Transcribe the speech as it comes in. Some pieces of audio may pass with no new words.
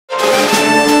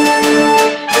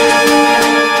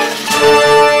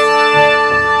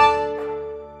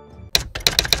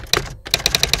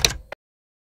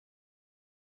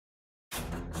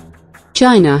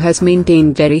China has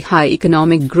maintained very high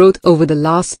economic growth over the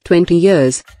last 20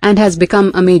 years, and has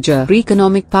become a major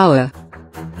economic power.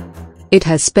 It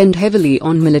has spent heavily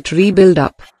on military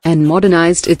build-up, and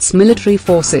modernized its military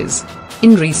forces.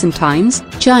 In recent times,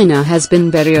 China has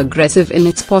been very aggressive in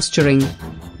its posturing.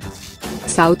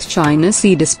 South China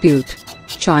Sea dispute.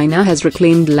 China has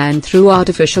reclaimed land through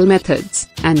artificial methods,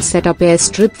 and set up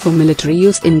airstrip for military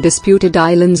use in disputed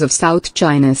islands of South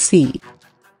China Sea.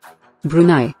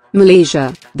 Brunei,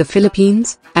 Malaysia, the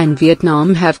Philippines, and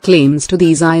Vietnam have claims to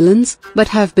these islands, but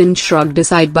have been shrugged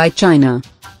aside by China.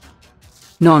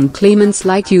 Non-claimants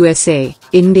like USA,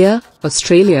 India,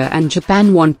 Australia and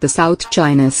Japan want the South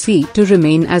China Sea to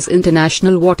remain as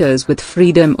international waters with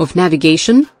freedom of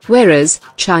navigation, whereas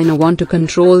China want to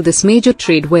control this major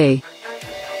tradeway.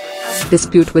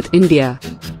 Dispute with India.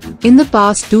 In the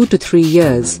past 2 to 3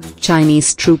 years,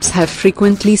 Chinese troops have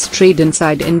frequently strayed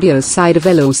inside India's side of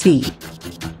LOC.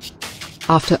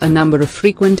 After a number of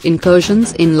frequent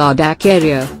incursions in Ladakh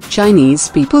area, Chinese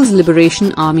People's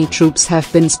Liberation Army troops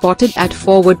have been spotted at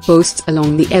forward posts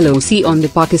along the LOC on the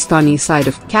Pakistani side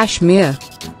of Kashmir.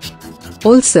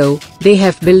 Also, they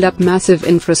have built up massive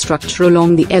infrastructure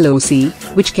along the LOC,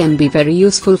 which can be very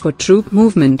useful for troop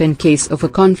movement in case of a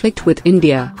conflict with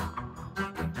India.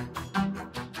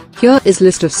 Here is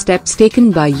list of steps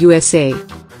taken by USA.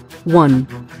 1.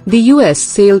 The US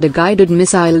sailed a guided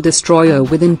missile destroyer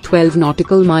within 12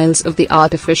 nautical miles of the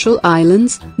artificial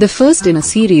islands, the first in a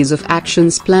series of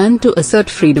actions planned to assert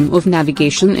freedom of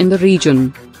navigation in the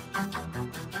region.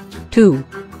 2.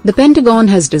 The Pentagon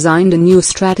has designed a new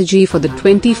strategy for the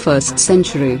 21st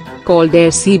century, called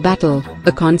air-sea battle,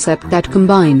 a concept that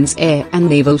combines air and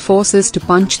naval forces to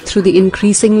punch through the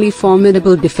increasingly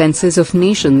formidable defenses of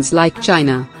nations like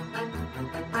China.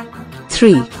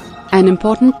 3. An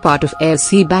important part of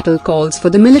air-sea battle calls for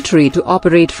the military to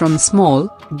operate from small,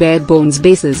 bare-bones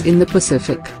bases in the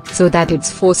Pacific, so that its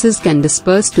forces can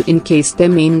disperse to in case their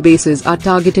main bases are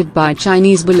targeted by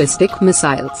Chinese ballistic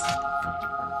missiles.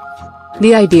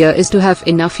 The idea is to have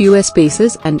enough US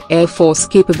bases and Air Force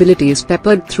capabilities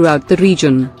peppered throughout the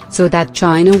region, so that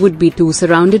China would be too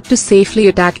surrounded to safely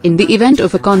attack in the event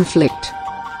of a conflict.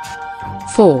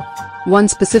 4. One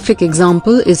specific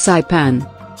example is Saipan.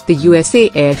 The USA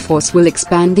Air Force will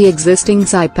expand the existing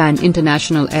Saipan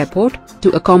International Airport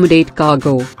to accommodate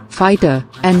cargo, fighter,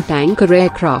 and tanker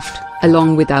aircraft,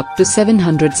 along with up to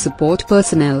 700 support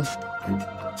personnel.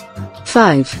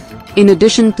 5. In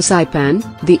addition to Saipan,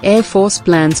 the Air Force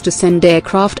plans to send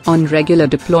aircraft on regular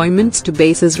deployments to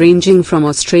bases ranging from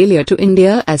Australia to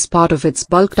India as part of its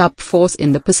bulked-up force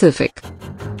in the Pacific.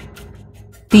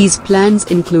 These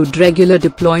plans include regular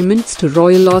deployments to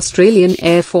Royal Australian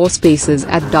Air Force bases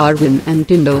at Darwin and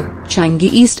Tyndall,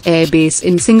 Changi East Air Base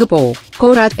in Singapore,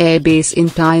 Korat Air Base in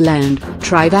Thailand,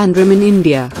 Trivandrum in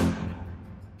India.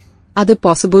 Other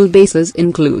possible bases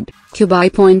include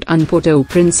Kubai Point and Puerto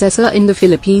Princesa in the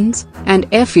Philippines,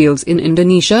 and airfields in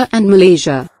Indonesia and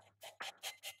Malaysia.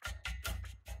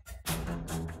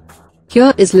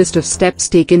 Here is list of steps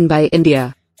taken by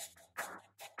India.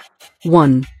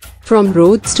 1. From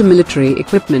roads to military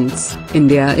equipments,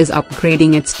 India is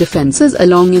upgrading its defenses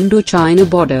along Indo-China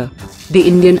border. The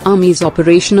Indian Army's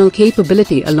operational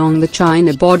capability along the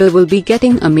China border will be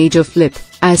getting a major flip,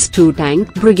 as 2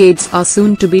 tank brigades are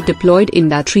soon to be deployed in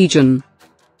that region.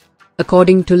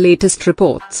 According to latest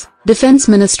reports, Defense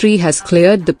Ministry has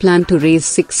cleared the plan to raise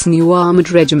 6 new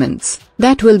armored regiments,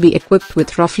 that will be equipped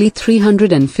with roughly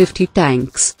 350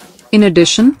 tanks. In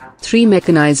addition, 3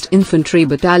 mechanized infantry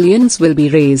battalions will be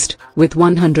raised, with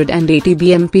 180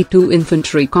 BMP-2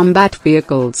 infantry combat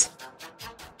vehicles.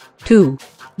 2.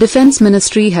 Defense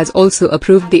Ministry has also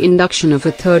approved the induction of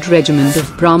a 3rd regiment of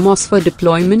BrahMos for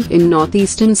deployment in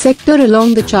northeastern sector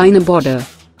along the China border.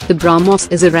 The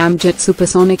BrahMos is a ramjet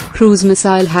supersonic cruise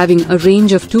missile having a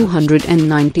range of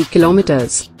 290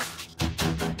 kilometers.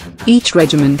 Each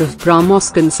regiment of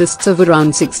BrahMos consists of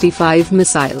around 65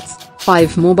 missiles,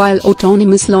 5 mobile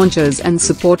autonomous launchers and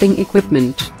supporting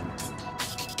equipment.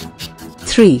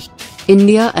 3.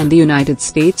 India and the United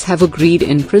States have agreed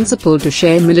in principle to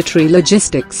share military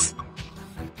logistics.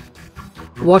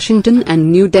 Washington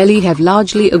and New Delhi have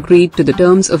largely agreed to the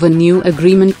terms of a new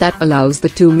agreement that allows the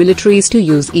 2 militaries to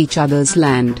use each other's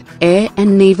land, air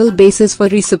and naval bases for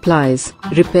resupplies,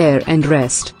 repair and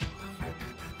rest.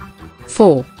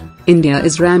 4. India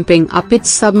is ramping up its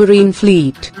submarine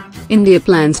fleet. India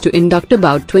plans to induct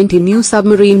about 20 new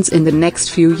submarines in the next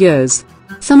few years.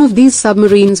 Some of these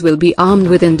submarines will be armed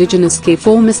with indigenous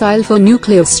K-4 missile for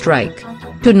nuclear strike.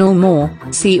 To know more,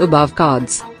 see above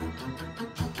cards.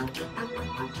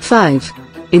 5.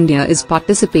 India is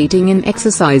participating in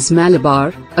Exercise Malabar,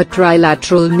 a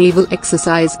trilateral naval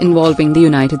exercise involving the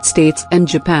United States and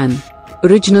Japan.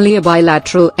 Originally a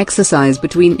bilateral exercise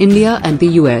between India and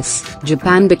the US,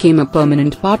 Japan became a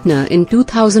permanent partner in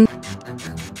 2000.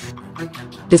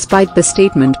 Despite the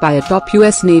statement by a top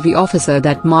US Navy officer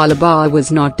that Malabar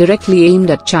was not directly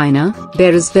aimed at China,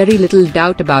 there is very little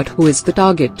doubt about who is the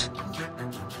target.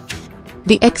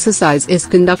 The exercise is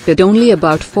conducted only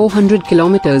about 400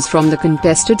 kilometers from the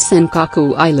contested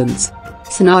Senkaku Islands.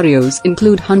 Scenarios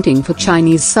include hunting for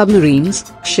Chinese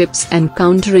submarines, ships and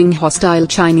countering hostile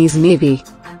Chinese Navy.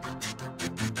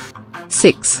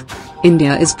 6.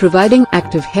 India is providing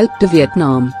active help to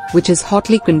Vietnam, which is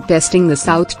hotly contesting the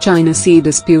South China Sea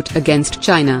dispute against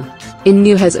China.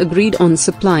 India has agreed on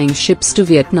supplying ships to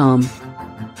Vietnam.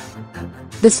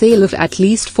 The sale of at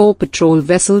least 4 patrol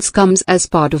vessels comes as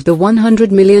part of the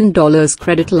 $100 million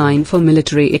credit line for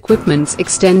military equipments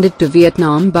extended to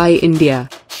Vietnam by India.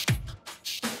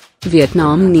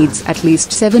 Vietnam needs at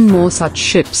least 7 more such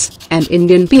ships, and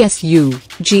Indian PSU,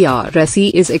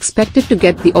 GRSE is expected to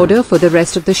get the order for the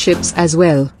rest of the ships as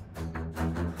well.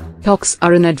 Talks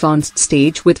are in advanced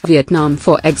stage with Vietnam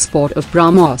for export of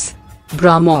BrahMos.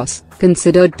 BrahMos,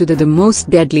 considered to be the most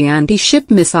deadly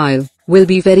anti-ship missile, will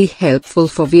be very helpful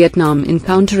for Vietnam in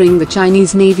countering the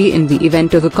Chinese Navy in the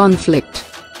event of a conflict.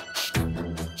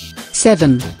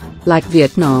 7. Like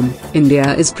Vietnam,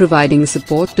 India is providing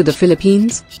support to the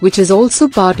Philippines, which is also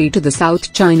party to the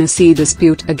South China Sea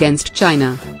dispute against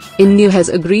China. India has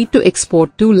agreed to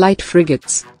export 2 light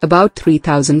frigates, about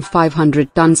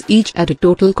 3,500 tons each at a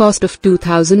total cost of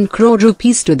 2,000 crore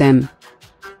rupees to them.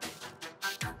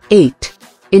 8.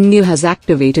 India has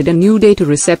activated a new data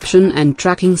reception and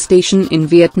tracking station in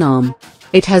Vietnam.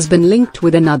 It has been linked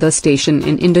with another station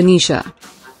in Indonesia.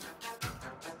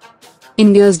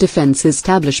 India's defense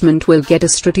establishment will get a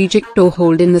strategic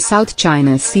toehold in the South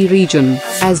China Sea region,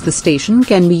 as the station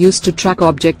can be used to track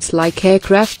objects like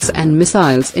aircrafts and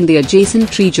missiles in the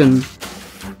adjacent region.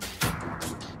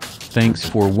 Thanks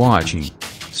for watching.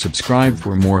 Subscribe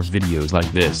for more videos like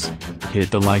this.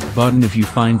 Hit the like button if you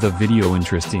find the video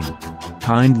interesting.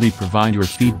 Kindly provide your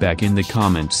feedback in the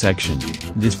comment section.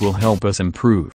 This will help us improve.